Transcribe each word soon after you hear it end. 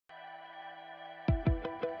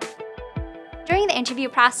interview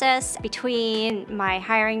process between my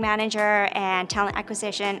hiring manager and talent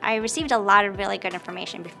acquisition, I received a lot of really good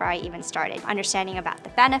information before I even started. Understanding about the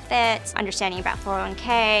benefits, understanding about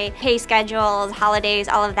 401k, pay schedules, holidays,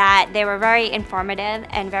 all of that. They were very informative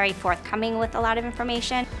and very forthcoming with a lot of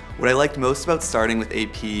information. What I liked most about starting with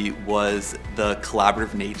AP was the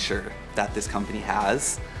collaborative nature that this company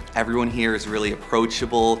has. Everyone here is really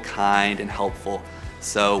approachable, kind, and helpful.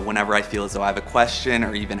 So whenever I feel as though I have a question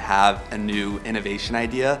or even have a new innovation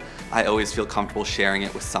idea, I always feel comfortable sharing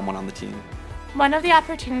it with someone on the team. One of the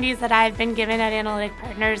opportunities that I've been given at Analytic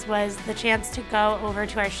Partners was the chance to go over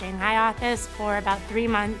to our Shanghai office for about 3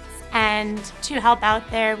 months and to help out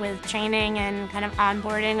there with training and kind of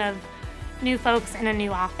onboarding of new folks in a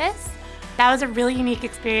new office. That was a really unique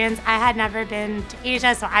experience. I had never been to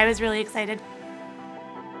Asia, so I was really excited